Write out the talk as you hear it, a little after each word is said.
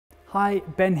Hi,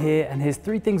 Ben here, and here's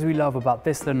 3 things we love about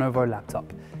this Lenovo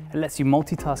laptop. It lets you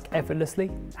multitask effortlessly,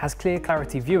 has clear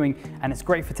clarity viewing, and it's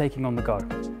great for taking on the go.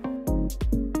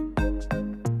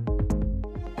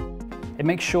 It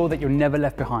makes sure that you're never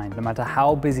left behind, no matter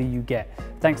how busy you get,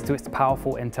 thanks to its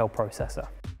powerful Intel processor.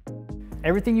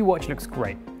 Everything you watch looks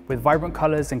great, with vibrant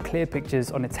colors and clear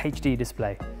pictures on its HD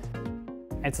display.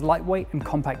 Its lightweight and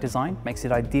compact design makes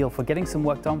it ideal for getting some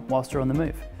work done whilst you're on the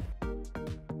move.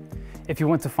 If you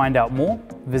want to find out more,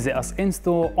 visit us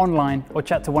in-store, online, or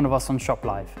chat to one of us on Shop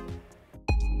Live.